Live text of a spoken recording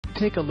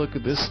Take a look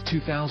at this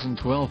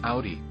 2012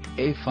 Audi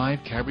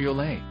A5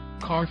 Cabriolet.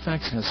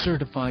 Carfax has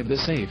certified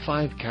this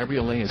A5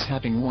 Cabriolet as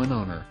having one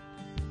owner.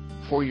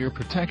 For your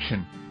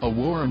protection, a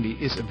warranty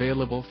is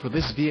available for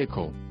this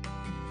vehicle.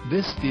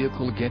 This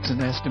vehicle gets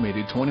an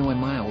estimated 21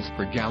 miles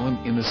per gallon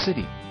in the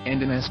city,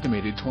 and an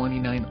estimated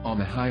 29 on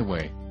the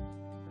highway.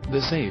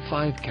 This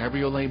A5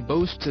 Cabriolet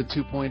boasts a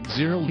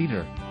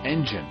 2.0-liter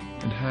engine,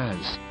 and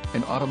has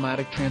an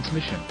automatic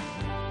transmission.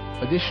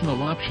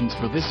 Additional options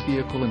for this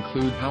vehicle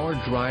include power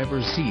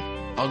driver's seat,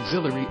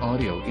 auxiliary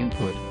audio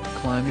input,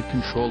 climate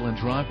control and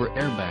driver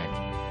airbag.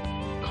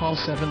 Call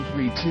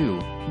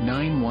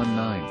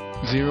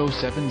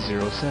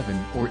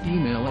 732-919-0707 or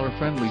email our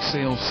friendly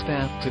sales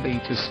staff today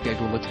to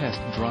schedule a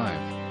test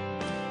drive.